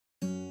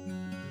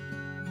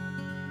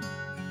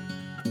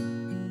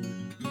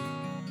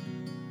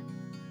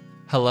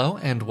Hello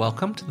and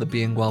welcome to the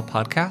Being Well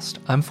podcast.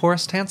 I'm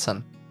Forrest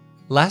Hansen.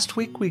 Last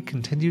week we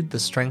continued the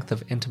strength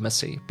of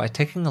intimacy by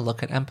taking a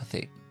look at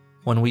empathy.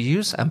 When we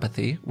use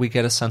empathy, we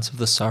get a sense of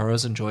the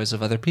sorrows and joys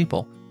of other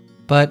people.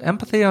 But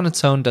empathy on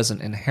its own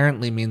doesn't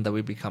inherently mean that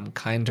we become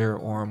kinder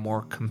or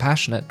more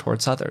compassionate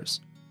towards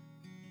others.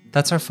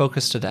 That's our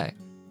focus today,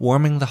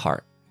 warming the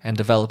heart and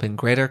developing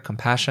greater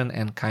compassion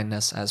and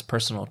kindness as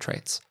personal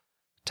traits.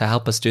 To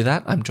help us do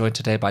that, I'm joined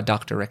today by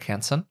Dr. Rick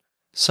Hansen.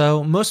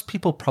 So most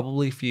people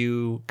probably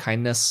view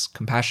kindness,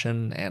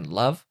 compassion, and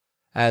love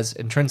as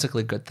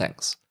intrinsically good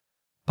things.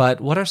 But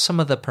what are some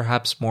of the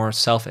perhaps more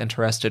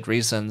self-interested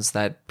reasons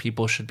that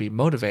people should be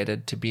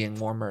motivated to being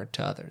warmer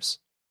to others?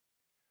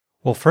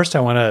 Well, first I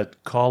want to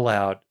call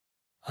out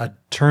a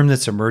term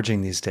that's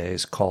emerging these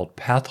days called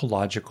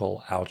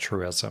pathological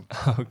altruism.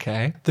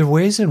 Okay. The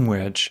ways in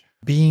which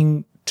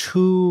being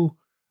too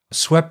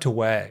swept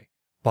away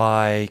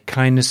by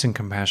kindness and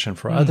compassion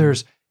for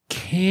others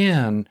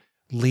can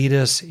lead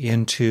us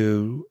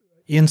into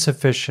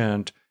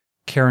insufficient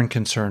care and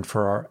concern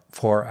for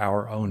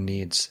our own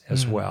needs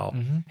as well,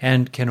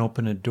 and can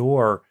open a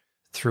door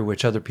through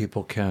which other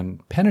people can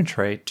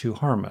penetrate to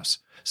harm us.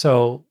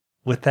 So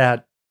with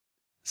that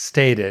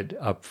stated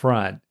up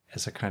front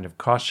as a kind of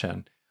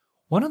caution,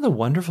 one of the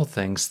wonderful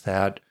things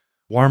that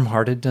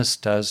warm-heartedness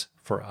does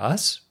for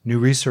us, new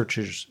research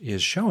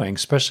is showing,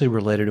 especially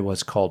related to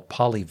what's called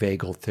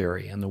polyvagal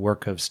theory and the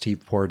work of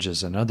Steve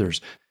Porges and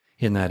others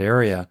in that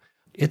area,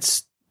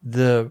 it's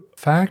the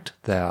fact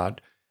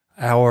that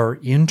our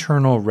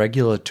internal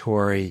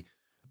regulatory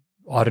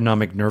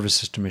autonomic nervous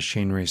system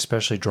machinery,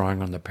 especially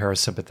drawing on the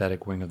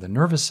parasympathetic wing of the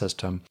nervous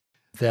system,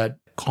 that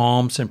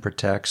calms and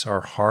protects our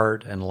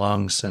heart and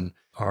lungs and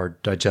our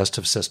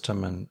digestive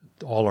system and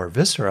all our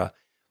viscera,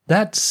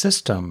 that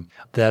system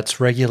that's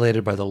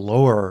regulated by the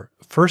lower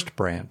first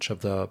branch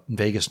of the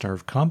vagus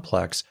nerve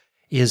complex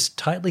is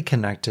tightly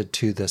connected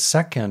to the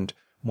second,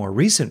 more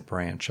recent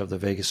branch of the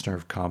vagus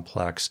nerve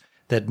complex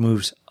that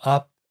moves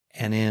up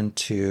and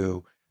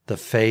into the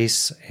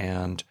face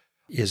and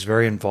is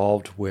very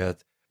involved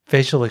with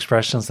facial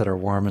expressions that are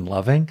warm and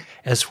loving,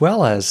 as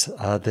well as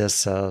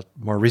this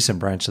more recent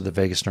branch of the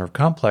vagus nerve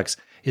complex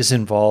is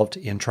involved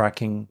in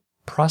tracking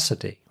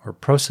prosody,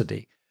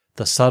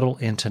 the subtle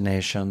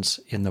intonations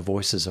in the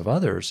voices of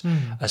others,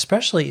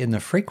 especially in the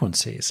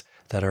frequencies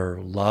that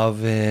are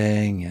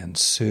loving and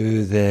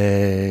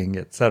soothing,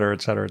 et cetera,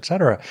 et cetera, et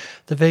cetera.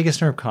 The vagus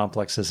nerve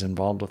complex is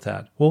involved with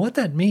that. Well, what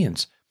that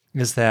means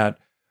is that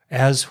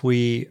as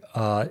we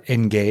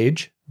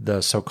engage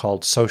the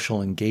so-called social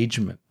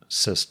engagement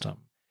system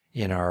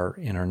in our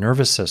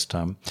nervous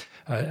system,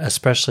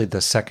 especially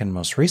the second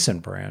most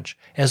recent branch,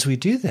 as we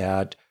do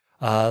that,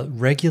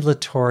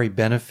 regulatory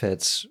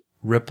benefits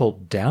ripple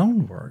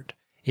downward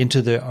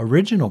into the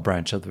original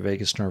branch of the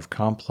vagus nerve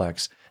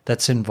complex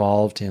that's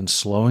involved in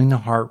slowing the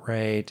heart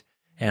rate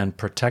and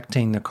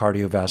protecting the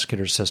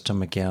cardiovascular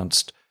system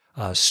against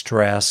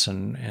stress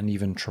and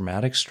even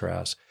traumatic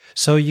stress.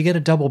 So you get a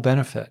double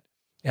benefit.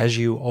 As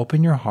you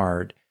open your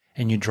heart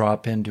and you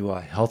drop into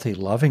a healthy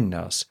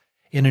lovingness,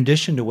 in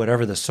addition to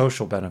whatever the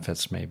social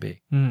benefits may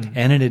be, and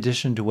in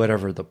addition to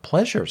whatever the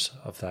pleasures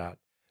of that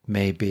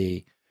may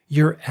be,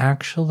 you're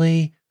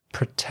actually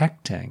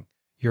protecting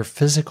your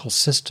physical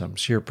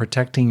systems. You're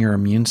protecting your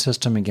immune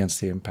system against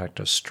the impact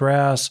of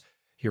stress.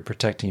 You're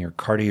protecting your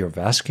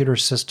cardiovascular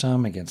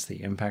system against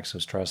the impacts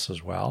of stress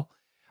as well.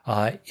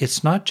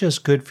 It's not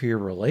just good for your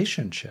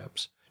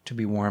relationships to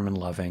be warm and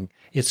loving.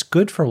 It's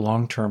good for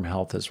long-term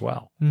health as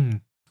well.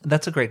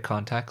 That's a great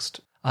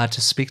context.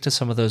 To speak to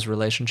some of those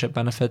relationship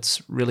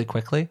benefits really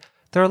quickly,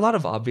 there are a lot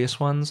of obvious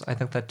ones. I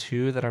think that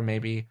two that are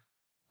maybe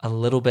a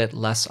little bit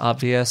less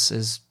obvious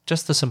is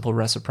just the simple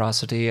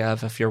reciprocity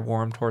of if you're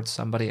warm towards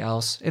somebody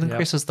else, it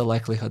increases the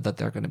likelihood that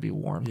they're going to be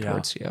warm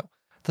towards you.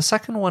 The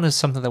second one is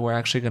something that we're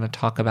actually going to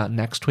talk about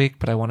next week,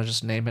 but I want to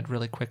just name it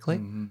really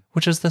quickly,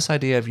 which is this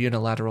idea of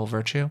unilateral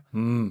virtue,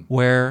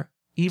 where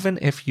even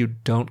if you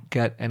don't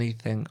get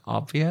anything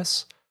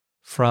obvious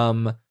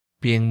from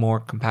being more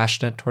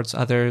compassionate towards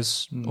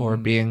others or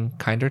being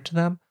kinder to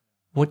them,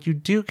 what you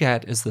do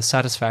get is the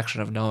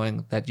satisfaction of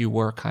knowing that you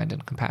were kind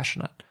and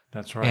compassionate.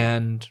 That's right.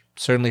 And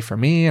certainly for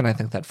me, and I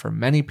think that for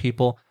many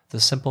people, the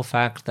simple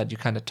fact that you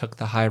kind of took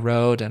the high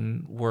road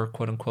and were,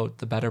 quote unquote,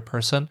 the better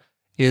person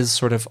is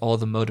sort of all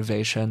the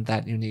motivation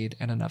that you need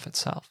in and of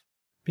itself.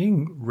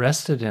 Being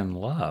rested in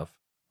love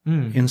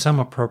in some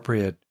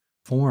appropriate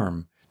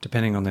form,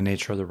 depending on the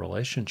nature of the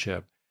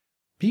relationship,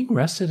 being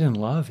rested in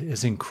love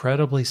is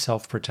incredibly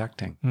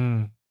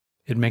self-protecting.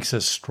 It makes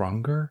us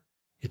stronger.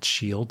 It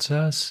shields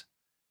us.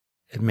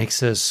 It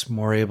makes us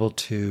more able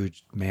to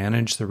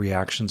manage the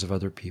reactions of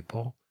other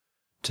people,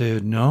 to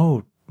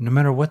know, no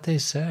matter what they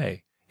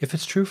say, if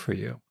it's true for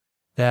you,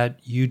 that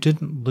you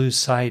didn't lose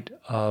sight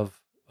of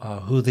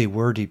who they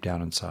were deep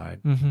down inside,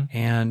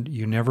 and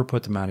you never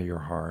put them out of your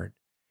heart.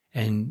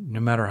 And no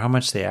matter how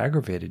much they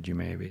aggravated you,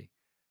 maybe,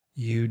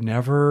 you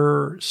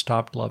never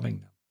stopped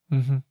loving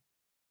them.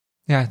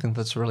 Yeah, I think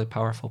that's a really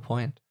powerful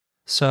point.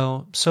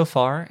 So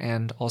far,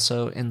 and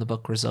also in the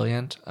book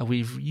Resilient,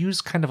 we've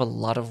used kind of a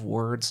lot of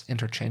words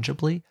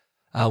interchangeably.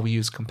 We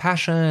use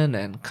compassion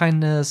and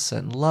kindness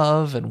and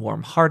love and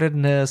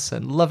warm-heartedness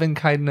and loving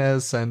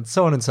kindness and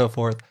so on and so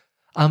forth.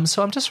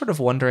 So I'm just sort of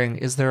wondering,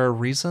 is there a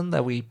reason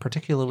that we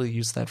particularly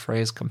use that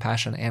phrase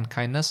compassion and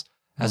kindness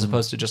as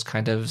opposed to just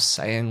kind of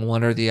saying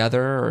one or the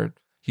other or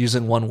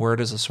using one word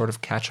as a sort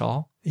of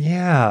catch-all?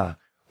 Yeah.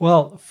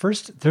 Well,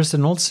 first, there's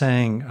an old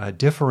saying,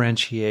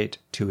 differentiate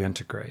to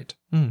integrate.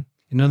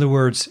 In other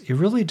words, it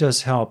really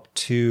does help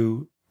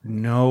to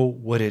know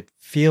what it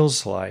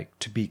feels like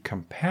to be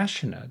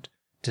compassionate,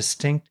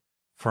 distinct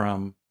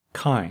from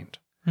kind,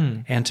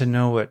 and to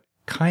know what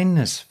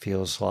kindness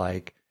feels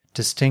like,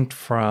 distinct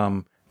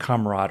from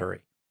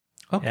camaraderie.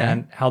 Okay.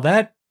 And how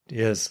that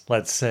is,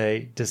 let's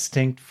say,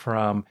 distinct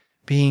from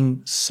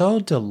being so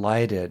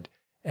delighted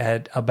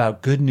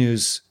about good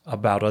news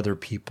about other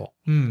people,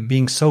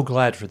 being so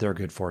glad for their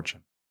good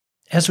fortune.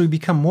 As we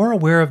become more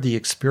aware of the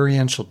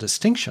experiential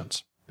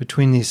distinctions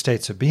between these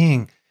states of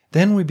being,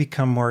 then we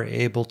become more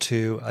able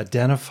to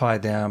identify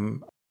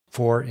them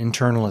for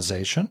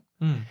internalization.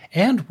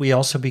 And we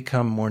also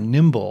become more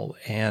nimble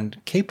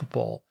and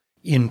capable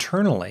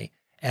internally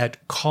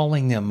at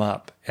calling them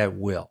up at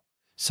will.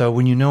 So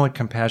when you know what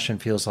compassion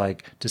feels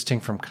like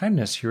distinct from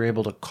kindness, you're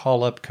able to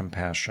call up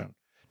compassion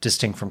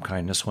distinct from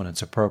kindness when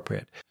it's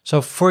appropriate.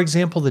 So, for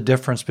example, the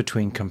difference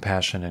between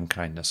compassion and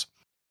kindness.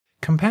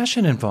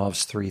 Compassion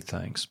involves three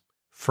things.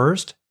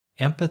 First,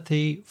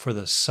 empathy for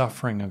the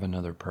suffering of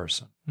another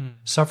person.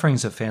 Suffering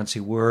is a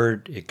fancy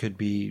word. It could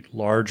be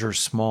large or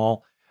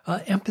small.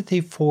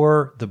 Empathy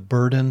for the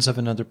burdens of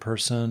another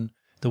person,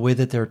 the way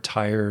that they're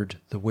tired,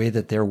 the way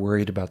that they're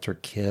worried about their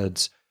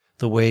kids,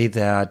 the way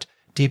that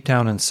deep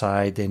down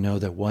inside they know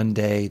that one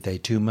day they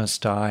too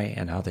must die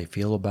and how they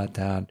feel about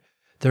that.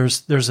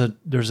 There's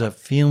a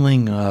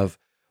feeling of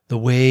the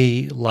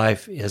way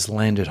life is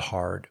landed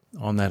hard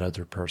on that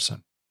other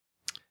person,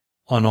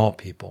 on all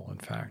people, in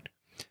fact.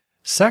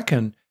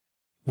 Second,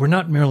 we're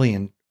not merely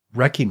in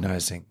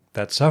recognizing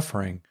that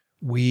suffering,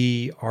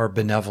 we are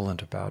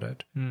benevolent about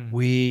it.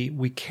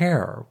 We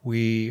care.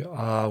 We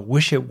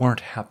wish it weren't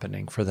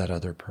happening for that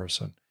other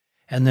person.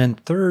 And then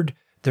third,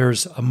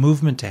 there's a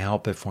movement to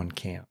help if one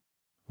can.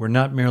 We're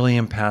not merely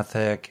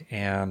empathic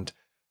and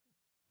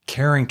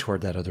caring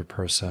toward that other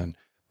person,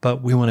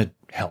 but we want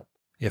to help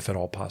if at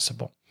all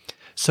possible.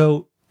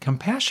 So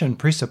compassion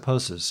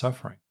presupposes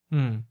suffering.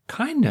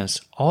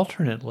 Kindness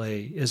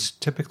alternately is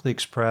typically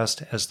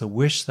expressed as the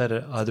wish that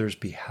others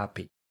be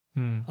happy.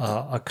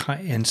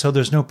 And so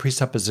there's no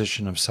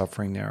presupposition of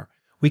suffering there.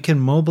 We can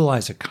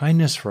mobilize a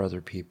kindness for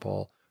other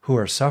people who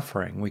are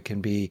suffering. We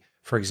can be,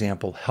 for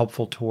example,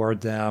 helpful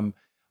toward them,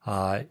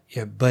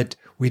 but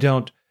we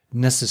don't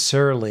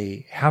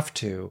necessarily have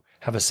to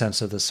have a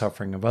sense of the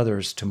suffering of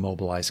others to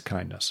mobilize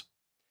kindness.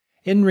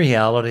 In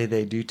reality,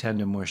 they do tend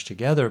to mush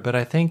together, but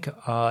I think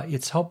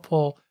it's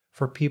helpful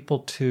for people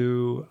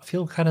to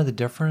feel kind of the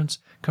difference.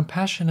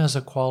 Compassion has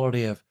a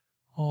quality of,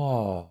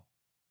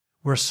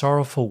 we're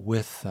sorrowful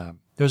with them.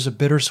 There's a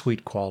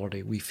bittersweet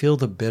quality. We feel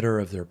the bitter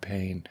of their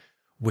pain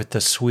with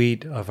the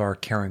sweet of our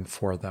caring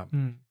for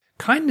them.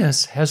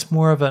 Kindness has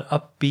more of an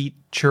upbeat,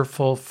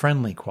 cheerful,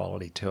 friendly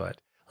quality to it.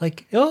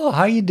 Like,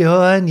 how you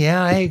doing?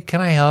 Yeah, hey,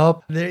 can I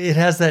help? It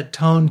has that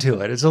tone to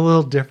it. It's a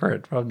little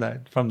different from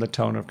the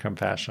tone of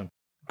compassion.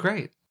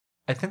 Great.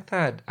 I think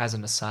that, as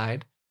an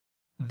aside,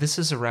 this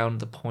is around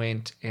the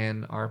point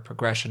in our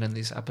progression in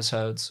these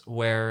episodes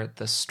where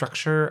the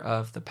structure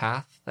of the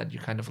path that you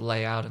kind of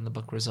lay out in the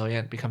book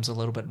Resilient becomes a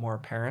little bit more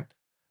apparent.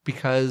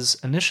 Because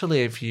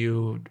initially, if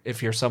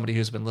you're somebody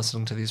who's been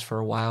listening to these for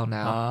a while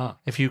now,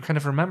 if you kind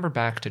of remember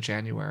back to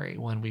January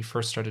when we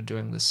first started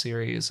doing this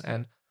series,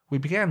 and we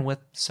began with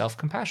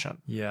self-compassion.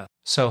 Yeah.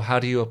 So how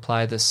do you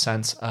apply this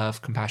sense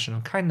of compassion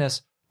and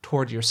kindness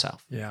toward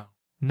yourself? Yeah.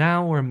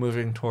 Now we're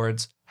moving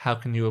towards how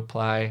can you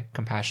apply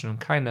compassion and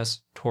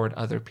kindness toward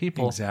other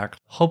people? Exactly.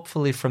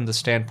 Hopefully from the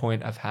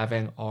standpoint of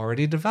having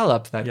already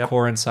developed that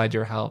core inside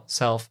your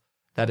self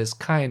that is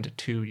kind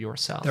to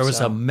yourself. There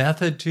was a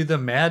method to the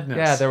madness.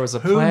 Yeah, there was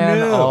a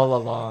plan all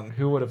along.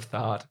 Who would have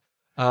thought?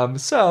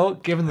 So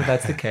given that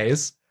that's the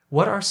case,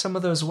 what are some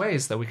of those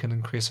ways that we can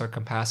increase our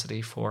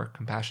capacity for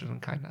compassion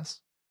and kindness?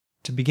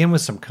 To begin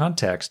with some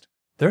context,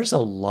 there's a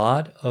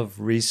lot of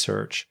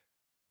research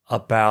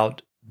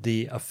about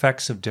the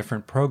effects of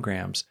different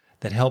programs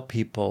that help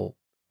people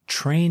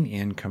train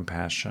in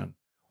compassion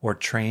or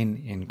train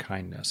in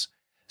kindness.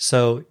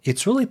 So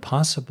it's really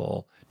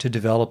possible to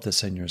develop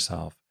this in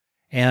yourself.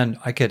 And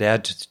I could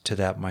add to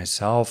that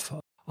myself.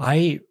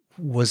 I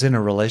was in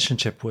a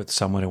relationship with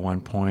someone at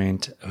one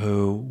point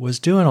who was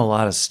doing a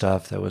lot of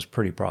stuff that was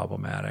pretty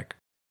problematic.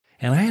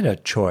 And I had a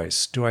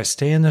choice. Do I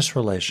stay in this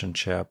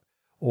relationship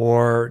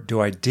or do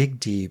I dig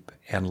deep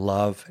and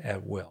love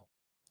at will?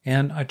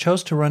 And I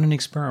chose to run an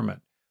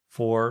experiment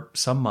for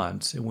some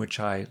months in which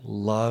I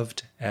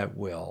loved at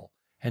will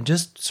and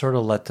just sort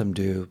of let them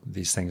do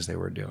these things they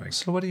were doing.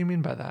 So what do you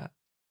mean by that?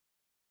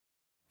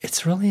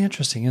 It's really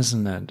interesting,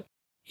 isn't it?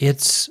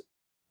 It's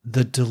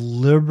the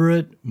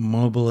deliberate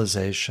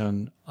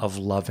mobilization of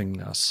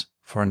lovingness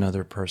for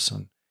another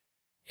person.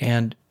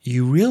 And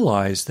you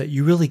realize that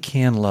you really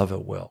can love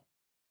at will.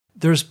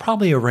 There's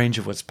probably a range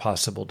of what's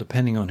possible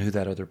depending on who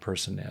that other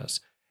person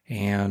is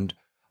and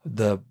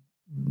the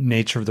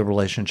nature of the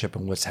relationship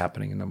and what's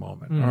happening in the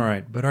moment. All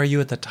right. But are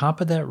you at the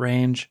top of that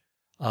range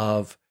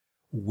of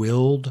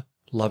willed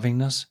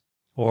lovingness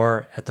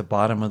or at the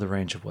bottom of the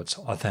range of what's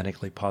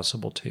authentically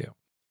possible to you?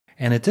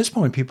 And at this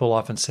point, people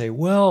often say,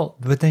 well,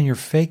 but then you're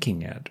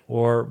faking it.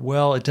 Or,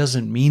 well, it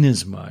doesn't mean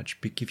as much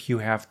if you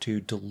have to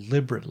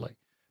deliberately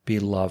be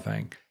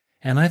loving.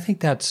 And I think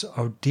that's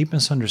a deep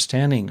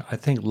misunderstanding. I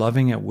think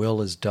loving at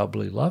will is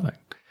doubly loving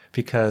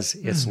because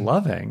it's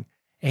loving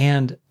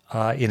and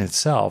in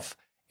itself,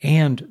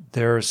 and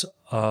there's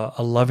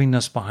a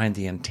lovingness behind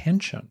the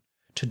intention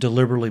to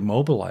deliberately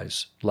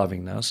mobilize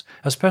lovingness,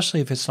 especially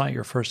if it's not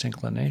your first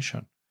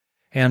inclination.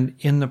 And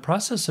in the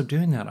process of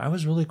doing that, I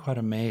was really quite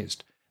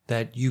amazed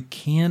that you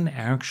can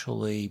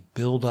actually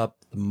build up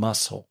the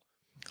muscle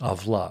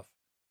of love,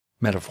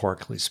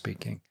 metaphorically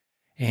speaking.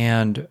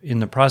 And in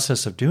the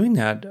process of doing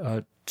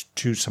that,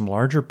 to some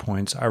larger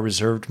points, I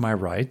reserved my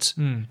rights.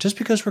 Just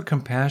because we're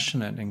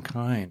compassionate and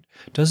kind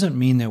doesn't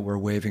mean that we're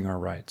waiving our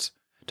rights.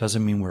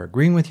 Doesn't mean we're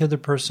agreeing with the other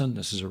person.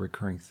 This is a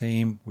recurring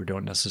theme. We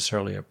don't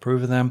necessarily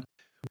approve of them.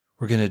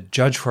 We're going to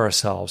judge for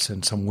ourselves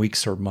in some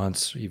weeks or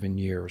months, even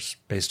years,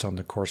 based on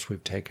the course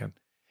we've taken.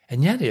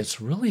 And yet it's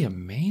really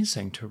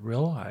amazing to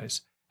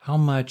realize how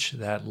much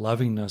that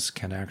lovingness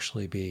can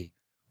actually be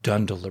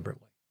done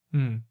deliberately.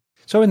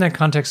 So in that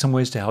context, some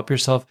ways to help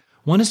yourself.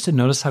 One is to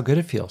notice how good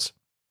it feels.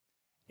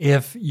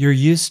 If you're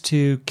used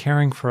to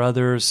caring for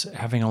others,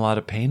 having a lot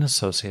of pain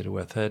associated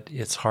with it,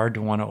 it's hard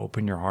to want to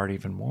open your heart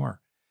even more.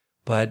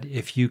 But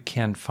if you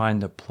can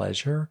find the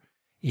pleasure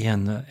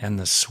and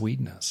the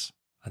sweetness,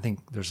 I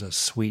think there's a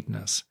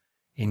sweetness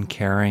in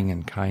caring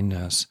and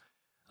kindness,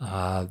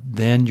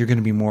 then you're going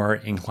to be more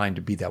inclined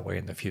to be that way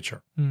in the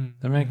future.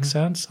 That makes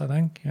sense, I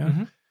think?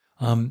 Yeah.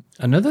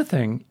 Another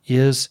thing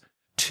is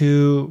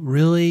to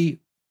really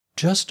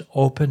just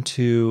open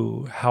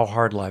to how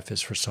hard life is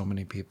for so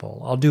many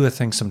people. I'll do a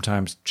thing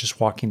sometimes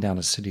just walking down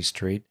a city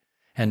street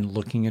and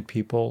looking at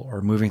people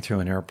or moving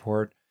through an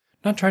airport,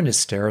 not trying to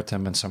stare at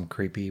them in some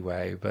creepy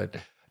way, but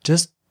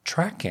just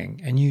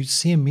tracking. And you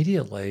see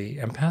immediately,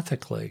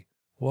 empathically,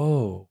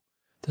 whoa,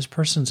 this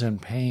person's in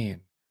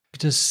pain. You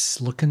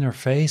just look in their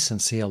face and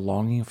see a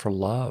longing for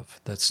love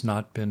that's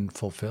not been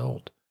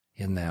fulfilled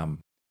in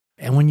them.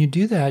 And when you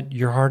do that,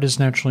 your heart is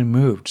naturally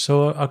moved.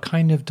 So a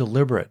kind of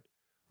deliberate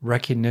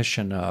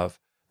recognition of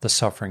the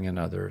suffering in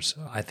others.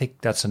 I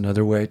think that's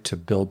another way to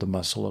build the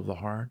muscle of the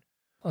heart.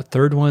 A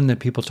third one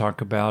that people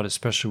talk about,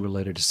 especially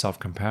related to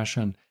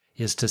self-compassion,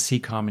 is to see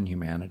common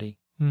humanity.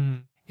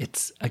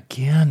 It's,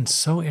 again,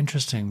 so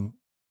interesting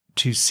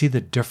to see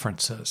the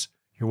differences.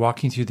 You're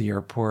walking through the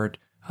airport.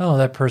 Oh,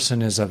 that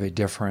person is of a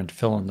different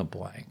fill in the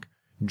blank.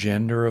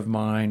 Gender of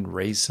mine,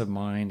 race of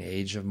mine,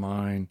 age of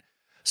mine,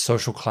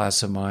 social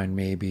class of mine,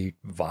 maybe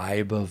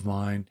vibe of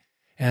mine.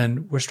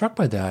 And we're struck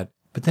by that.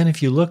 But then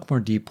if you look more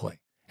deeply,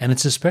 and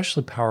it's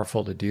especially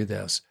powerful to do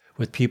this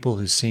with people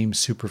who seem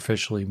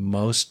superficially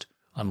most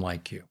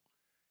unlike you,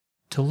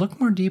 to look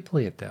more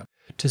deeply at them,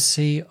 to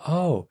see,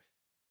 oh,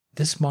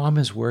 this mom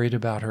is worried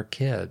about her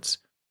kids.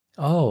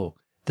 Oh,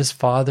 this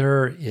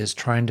father is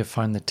trying to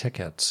find the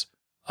tickets.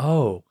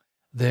 Oh,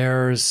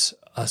 there's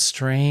a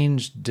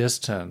strange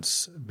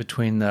distance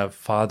between the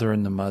father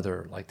and the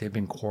mother, like they've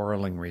been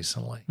quarreling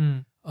recently.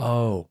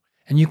 Oh,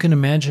 and you can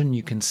imagine,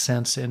 you can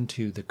sense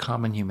into the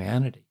common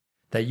humanity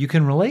that you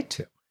can relate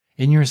to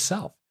in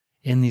yourself,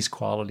 in these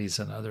qualities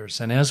in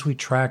others. And as we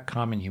track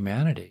common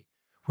humanity,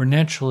 we're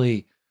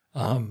naturally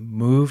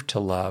moved to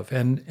love.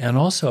 And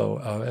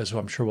also, as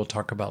I'm sure we'll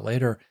talk about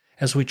later,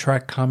 as we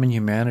track common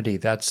humanity,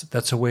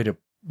 that's a way to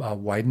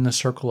widen the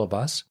circle of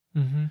us,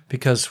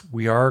 because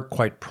we are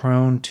quite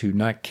prone to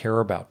not care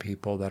about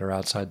people that are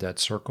outside that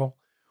circle.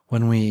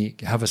 When we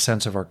have a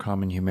sense of our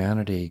common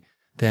humanity,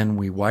 then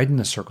we widen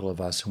the circle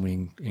of us and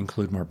we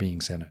include more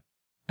beings in it.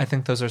 I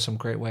think those are some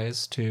great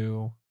ways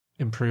to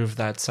improve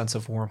that sense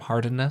of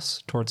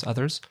warm-heartedness towards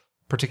others,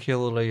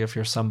 particularly if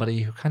you're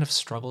somebody who kind of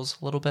struggles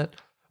a little bit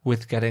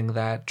with getting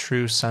that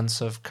true sense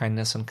of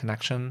kindness and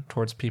connection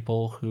towards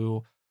people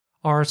who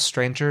are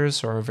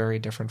strangers or are very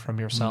different from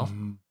yourself.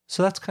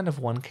 So that's kind of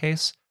one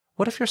case.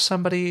 What if you're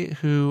somebody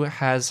who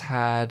has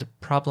had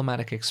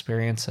problematic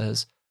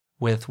experiences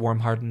with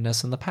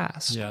warm-heartedness in the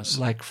past? Yes.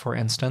 Like, for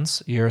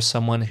instance, you're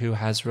someone who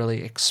has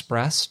really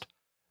expressed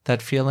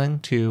that feeling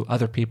to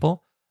other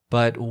people,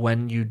 but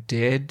when you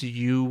did,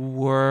 you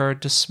were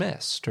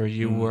dismissed, or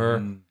you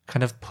were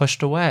kind of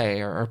pushed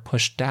away or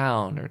pushed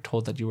down, or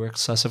told that you were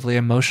excessively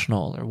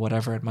emotional, or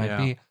whatever it might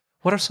be.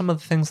 What are some of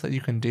the things that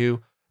you can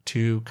do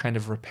to kind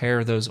of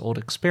repair those old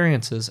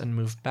experiences and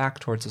move back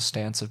towards a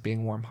stance of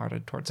being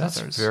warm-hearted towards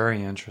others? That's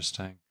very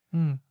interesting.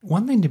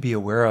 One thing to be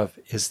aware of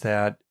is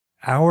that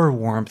our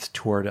warmth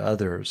toward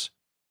others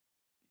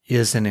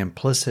is an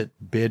implicit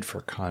bid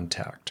for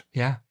contact.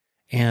 Yeah.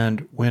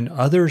 And when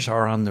others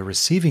are on the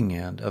receiving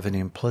end of an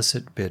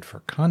implicit bid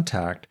for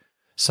contact,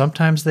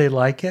 sometimes they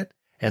like it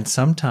and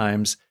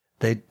sometimes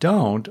they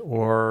don't,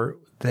 or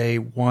they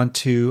want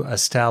to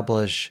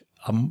establish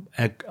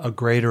a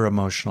greater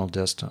emotional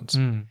distance.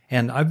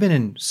 And I've been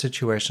in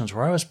situations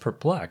where I was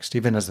perplexed,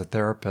 even as a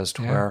therapist,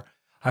 where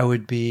I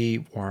would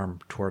be warm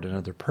toward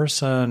another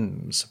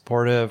person,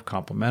 supportive,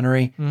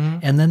 complimentary,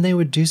 and then they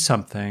would do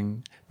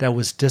something that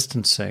was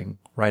distancing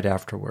right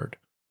afterward.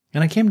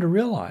 And I came to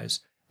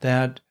realize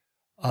that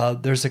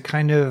there's a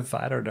kind of,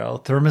 I don't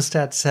know,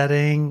 thermostat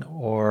setting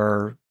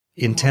or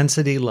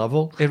intensity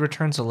level. It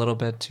returns a little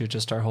bit to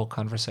just our whole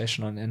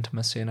conversation on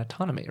intimacy and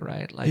autonomy,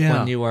 right? Like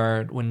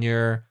when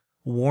you're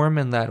warm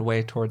in that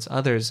way towards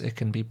others, it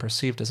can be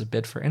perceived as a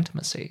bid for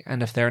intimacy.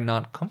 And if they're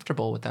not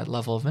comfortable with that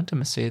level of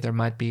intimacy, there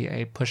might be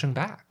a pushing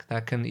back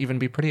that can even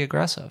be pretty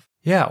aggressive.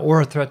 Yeah,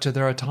 or a threat to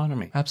their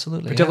autonomy.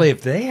 Absolutely. Particularly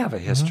if they have a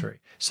history.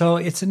 So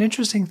it's an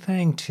interesting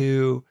thing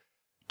to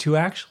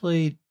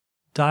actually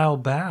dial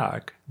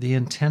back the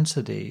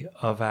intensity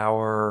of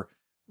our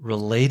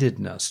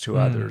relatedness to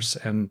others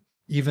and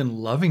even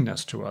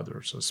lovingness to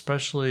others,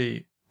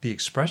 especially the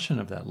expression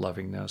of that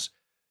lovingness,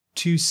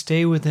 to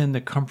stay within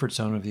the comfort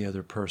zone of the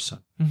other person.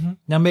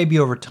 Now, maybe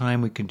over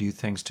time we can do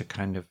things to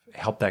kind of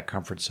help that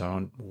comfort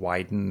zone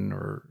widen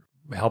or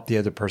help the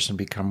other person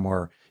become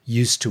more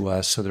used to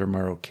us so they're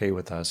more okay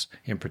with us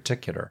in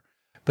particular.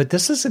 But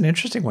this is an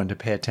interesting one to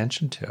pay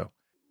attention to.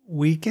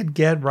 We could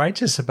get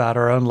righteous about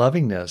our own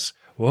lovingness.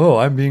 Whoa,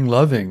 I'm being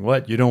loving.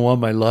 What, you don't want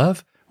my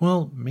love?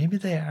 Well, maybe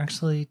they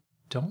actually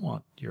don't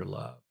want your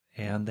love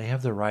and they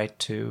have the right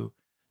to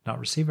not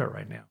receive it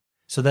right now.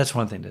 So that's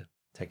one thing to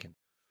take in,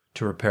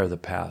 to repair the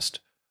past.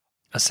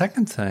 A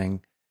second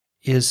thing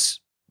is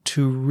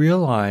to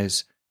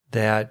realize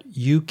that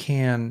you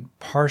can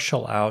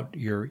partial out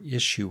your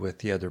issue with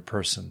the other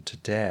person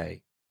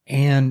today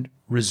and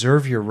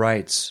reserve your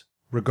rights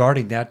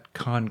regarding that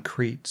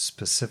concrete,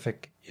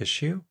 specific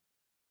issue,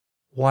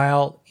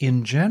 while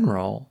in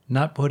general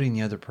not putting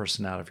the other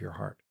person out of your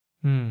heart.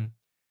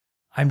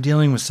 I'm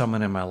dealing with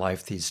someone in my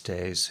life these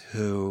days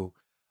who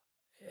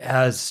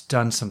has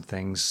done some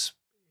things,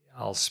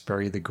 I'll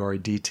spare you the gory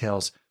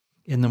details,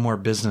 in the more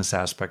business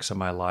aspects of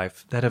my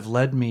life that have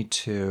led me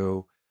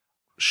to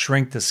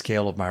shrink the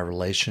scale of my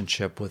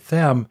relationship with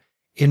them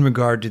in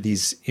regard to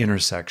these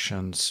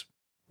intersections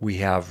we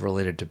have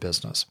related to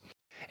business.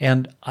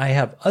 And I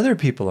have other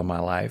people in my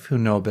life who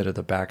know a bit of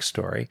the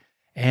backstory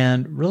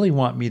and really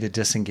want me to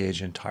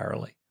disengage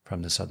entirely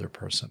from this other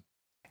person.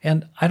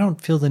 And I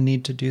don't feel the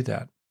need to do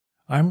that.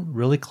 I'm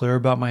really clear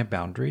about my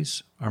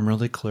boundaries. I'm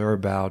really clear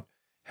about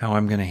how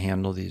I'm going to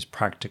handle these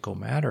practical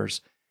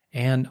matters.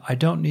 And I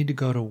don't need to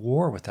go to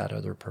war with that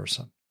other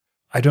person.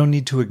 I don't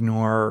need to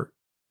ignore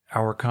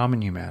our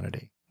common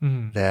humanity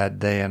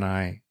that they and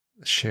I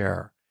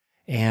share.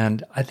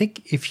 And I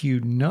think if you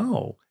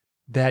know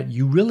that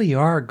you really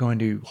are going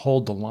to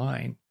hold the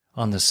line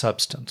on the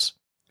substance,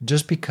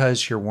 just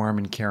because you're warm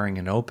and caring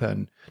and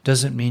open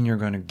doesn't mean you're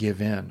going to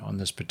give in on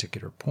this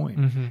particular point.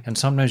 And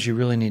sometimes you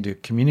really need to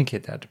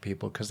communicate that to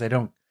people because they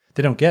don't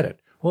get it.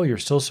 Well, you're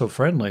still so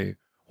friendly.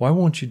 Why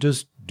won't you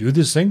just do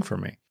this thing for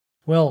me?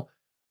 Well,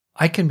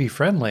 I can be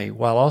friendly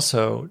while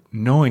also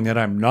knowing that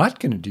I'm not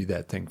going to do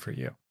that thing for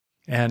you.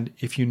 And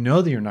if you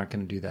know that you're not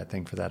going to do that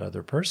thing for that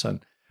other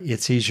person,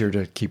 it's easier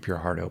to keep your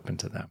heart open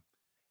to them.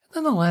 And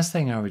then the last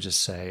thing I would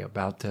just say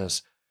about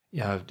this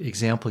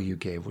example you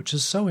gave, which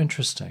is so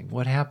interesting.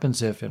 What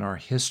happens if in our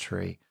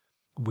history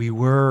we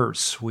were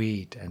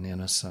sweet and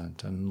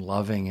innocent and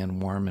loving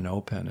and warm and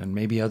open, and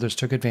maybe others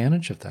took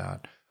advantage of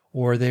that,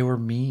 or they were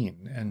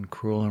mean and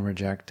cruel and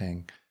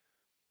rejecting?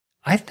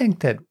 I think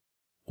that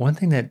one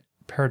thing that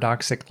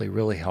paradoxically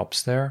really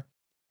helps there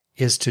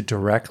is to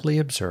directly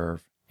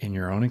observe in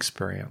your own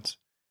experience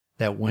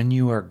that when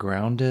you are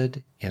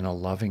grounded in a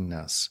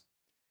lovingness,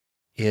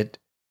 it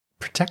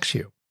protects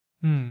you.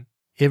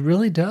 It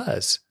really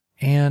does.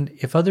 And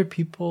if other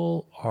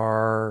people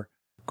are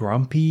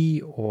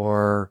grumpy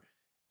or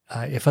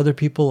if other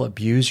people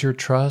abuse your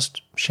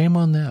trust, shame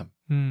on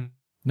them.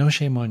 No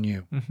shame on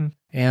you.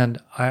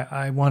 And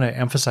I want to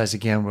emphasize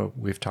again what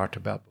we've talked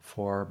about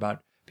before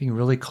about being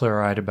really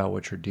clear-eyed about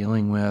what you're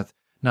dealing with,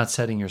 not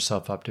setting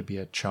yourself up to be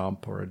a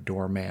chump or a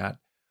doormat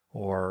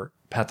or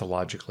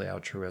pathologically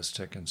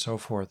altruistic and so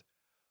forth,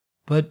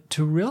 but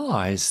to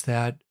realize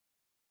that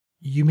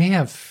you may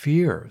have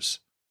fears,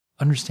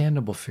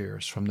 understandable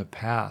fears from the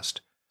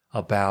past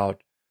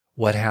about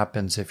what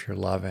happens if you're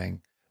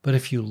loving. But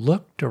if you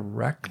look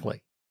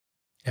directly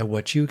at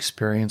what you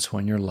experience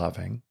when you're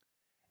loving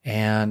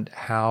and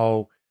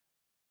how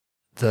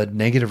the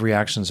negative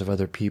reactions of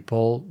other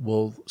people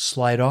will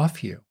slide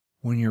off you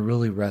when you're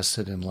really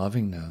rested in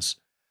lovingness,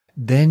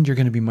 then you're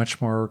going to be much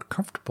more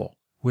comfortable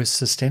with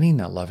sustaining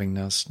that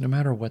lovingness no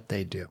matter what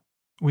they do.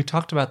 We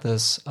talked about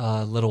this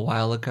a little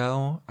while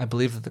ago. I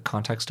believe that the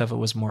context of it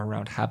was more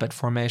around habit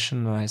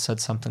formation, and I said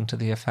something to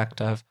the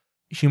effect of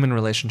human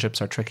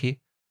relationships are tricky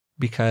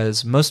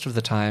because most of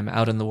the time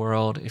out in the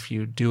world, if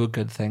you do a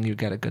good thing, you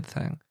get a good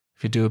thing.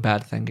 If you do a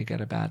bad thing, you get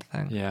a bad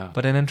thing. Yeah.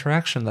 But in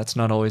interaction, that's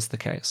not always the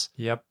case.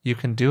 Yep. You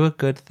can do a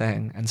good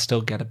thing and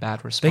still get a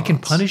bad response. They can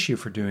punish you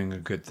for doing a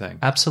good thing.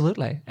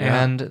 Absolutely.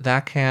 Yeah. And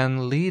that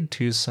can lead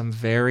to some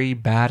very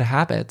bad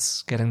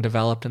habits getting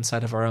developed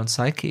inside of our own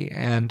psyche.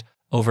 And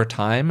over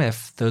time,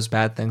 if those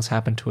bad things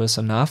happen to us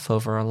enough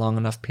over a long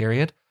enough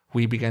period,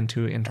 we begin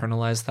to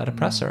internalize that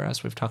oppressor,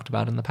 as we've talked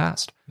about in the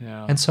past.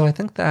 Yeah. And so I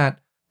think that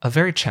a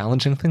very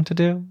challenging thing to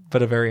do,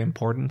 but a very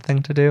important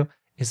thing to do,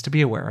 is to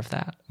be aware of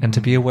that. And to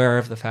be aware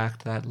of the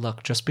fact that,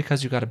 look, just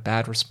because you got a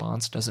bad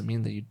response doesn't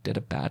mean that you did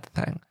a bad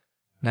thing.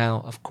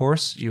 Now, of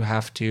course, you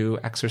have to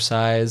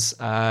exercise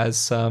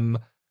some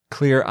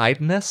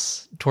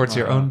clear-eyedness towards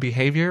your own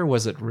behavior.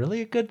 Was it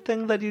really a good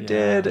thing that you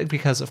did?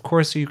 Because, of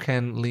course, you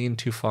can lean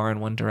too far in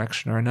one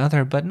direction or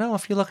another. But no,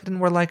 if you look at it and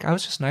we're like, I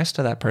was just nice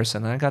to that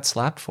person and I got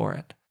slapped for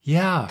it.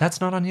 Yeah.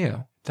 That's not on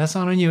you. That's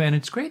not on you. And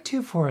it's great,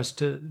 too, for us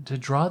to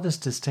draw this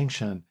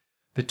distinction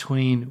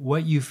between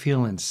what you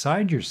feel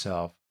inside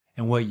yourself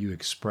and what you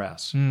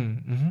express.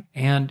 Mm-hmm.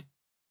 And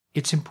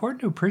it's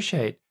important to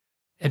appreciate,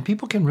 and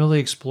people can really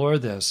explore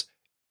this,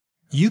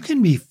 you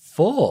can be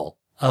full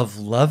of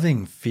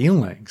loving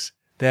feelings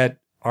that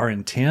are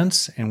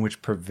intense and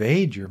which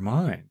pervade your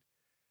mind,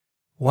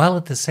 while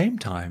at the same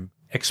time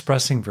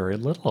expressing very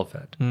little of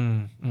it.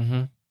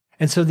 Mm-hmm.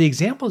 And so the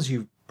examples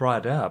you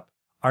brought up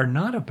are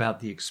not about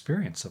the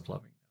experience of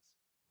lovingness.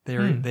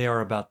 They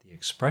are about the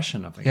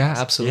expression of it. Yeah,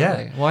 absolutely.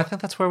 Yeah. Well, I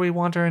think that's where we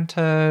wander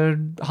into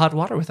hot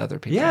water with other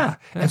people. Yeah.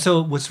 And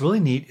so what's really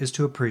neat is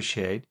to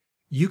appreciate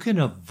you can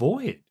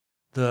avoid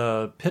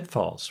the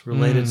pitfalls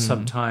related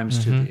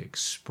sometimes to the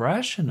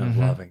expression of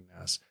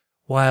lovingness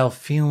while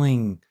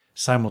feeling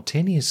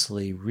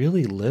simultaneously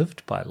really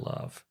lived by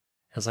love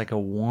as like a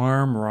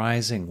warm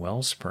rising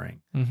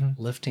wellspring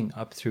lifting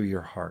up through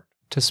your heart.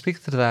 To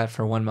speak to that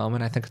for one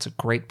moment, I think it's a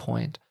great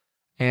point.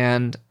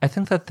 And I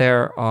think that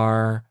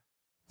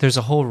there's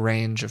a whole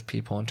range of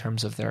people in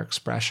terms of their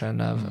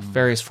expression of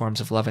various forms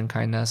of loving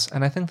kindness.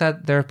 And I think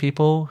that there are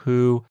people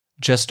who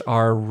just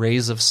are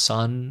rays of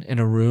sun in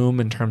a room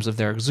in terms of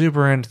they're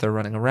exuberant, they're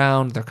running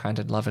around, they're kind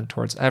and loving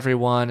towards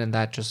everyone, and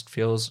that just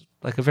feels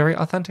like a very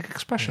authentic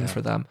expression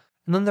for them.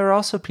 And then there are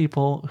also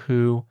people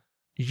who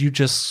you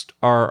just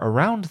are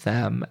around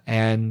them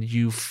and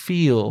you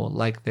feel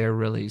like they're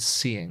really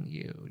seeing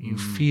you. You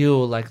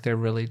feel like they're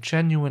really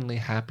genuinely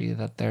happy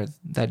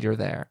that you're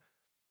there.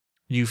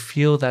 You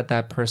feel that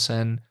that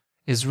person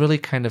is really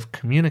kind of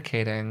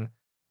communicating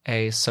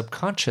a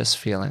subconscious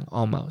feeling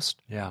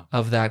almost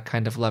of that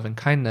kind of loving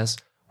kindness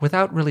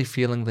without really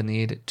feeling the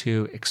need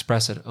to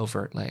express it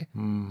overtly.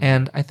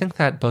 And I think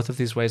that both of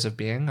these ways of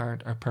being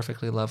are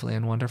perfectly lovely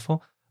and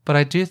wonderful, but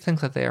I do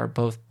think that they are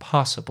both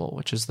possible,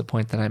 which is the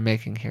point that I'm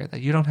making here, that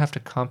you don't have to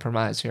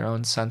compromise your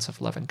own sense of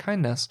loving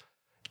kindness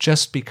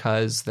just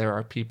because there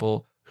are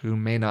people who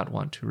may not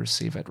want to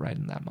receive it right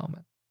in that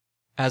moment.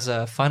 As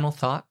a final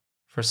thought,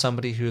 for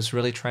somebody who's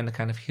really trying to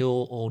kind of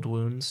heal old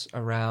wounds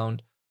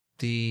around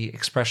the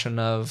expression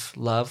of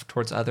love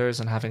towards others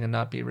and having it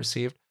not be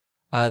received,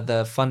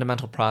 the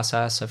fundamental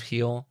process of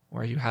heal,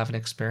 where you have an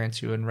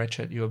experience, you enrich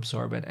it, you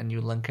absorb it, and you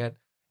link it,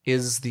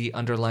 is the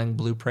underlying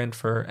blueprint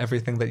for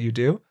everything that you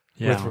do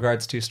with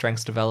regards to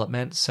strengths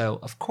development. So,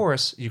 of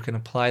course, you can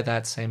apply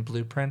that same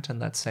blueprint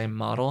and that same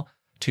model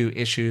to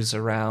issues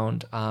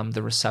around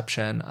the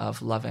reception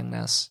of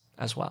lovingness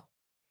as well.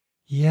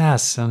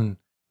 Yes, and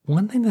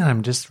one thing that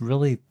I'm just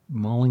really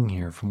mulling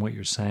here from what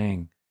you're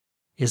saying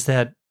is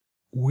that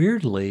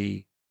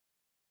weirdly,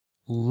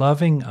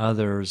 loving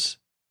others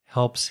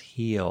helps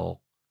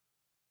heal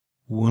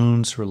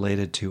wounds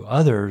related to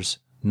others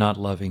not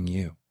loving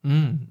you.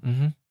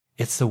 Mm-hmm.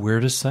 It's the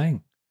weirdest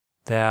thing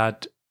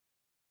that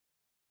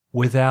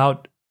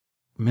without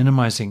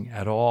minimizing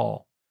at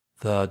all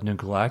the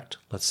neglect,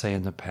 let's say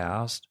in the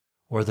past,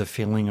 or the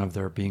feeling of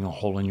there being a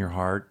hole in your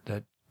heart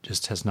that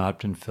just has not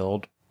been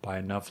filled by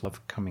enough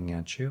love coming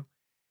at you,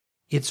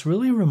 it's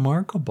really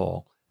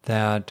remarkable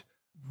that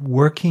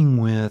working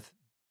with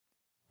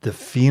the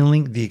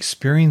feeling, the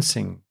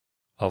experiencing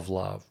of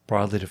love,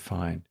 broadly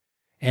defined,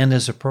 and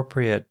as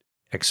appropriate,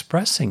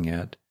 expressing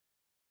it,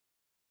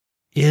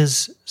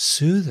 is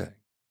soothing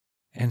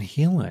and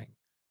healing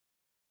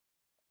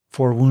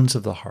for wounds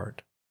of the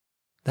heart.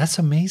 That's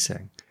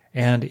amazing.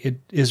 And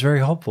it is very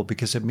hopeful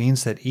because it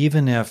means that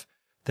even if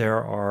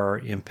there are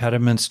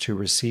impediments to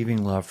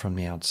receiving love from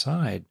the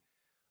outside,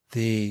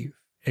 the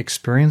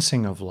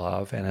experiencing of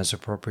love, and as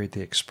appropriate,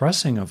 the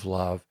expressing of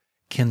love,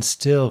 can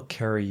still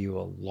carry you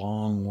a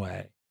long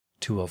way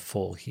to a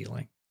full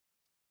healing.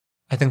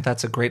 I think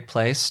that's a great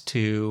place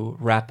to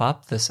wrap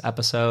up this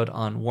episode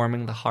on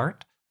warming the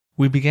heart.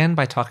 We began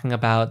by talking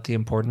about the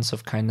importance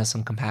of kindness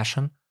and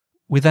compassion.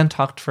 We then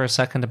talked for a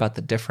second about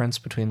the difference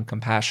between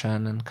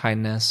compassion and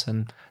kindness,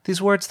 and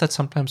these words that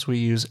sometimes we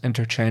use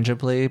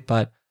interchangeably,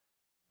 but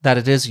that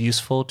it is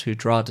useful to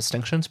draw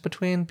distinctions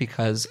between,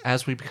 because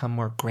as we become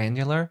more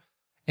granular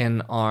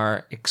in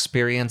our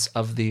experience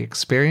of the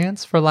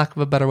experience, for lack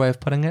of a better way of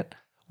putting it,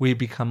 we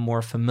become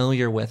more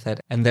familiar with it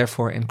and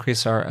therefore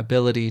increase our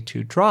ability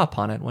to draw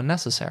upon it when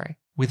necessary.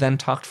 We then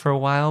talked for a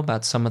while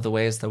about some of the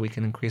ways that we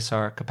can increase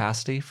our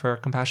capacity for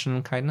compassion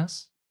and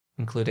kindness,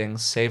 including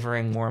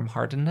savoring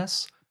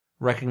warm-heartedness,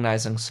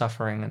 recognizing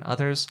suffering in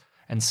others,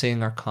 and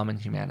seeing our common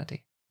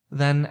humanity.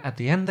 Then at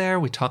the end there,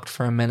 we talked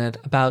for a minute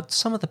about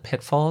some of the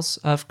pitfalls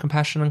of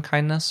compassion and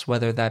kindness,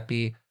 whether that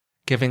be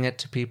giving it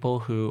to people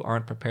who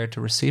aren't prepared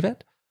to receive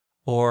it,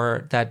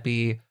 or that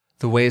be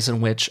the ways in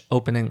which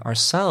opening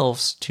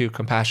ourselves to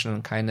compassion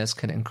and kindness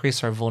can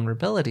increase our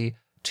vulnerability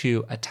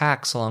to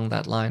attacks along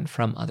that line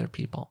from other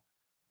people.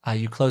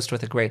 You closed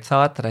with a great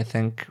thought that I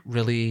think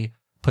really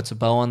puts a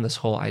bow on this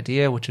whole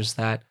idea, which is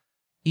that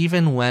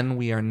even when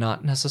we are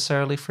not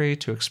necessarily free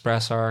to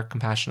express our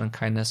compassion and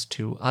kindness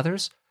to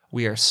others,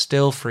 we are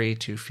still free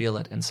to feel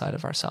it inside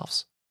of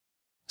ourselves.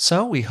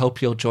 So we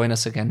hope you'll join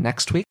us again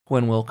next week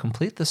when we'll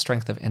complete the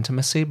strength of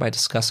intimacy by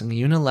discussing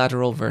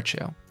unilateral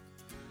virtue.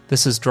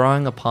 This is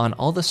drawing upon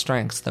all the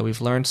strengths that we've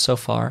learned so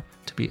far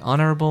to be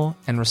honorable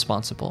and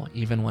responsible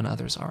even when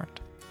others aren't.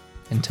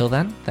 Until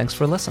then, thanks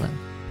for listening.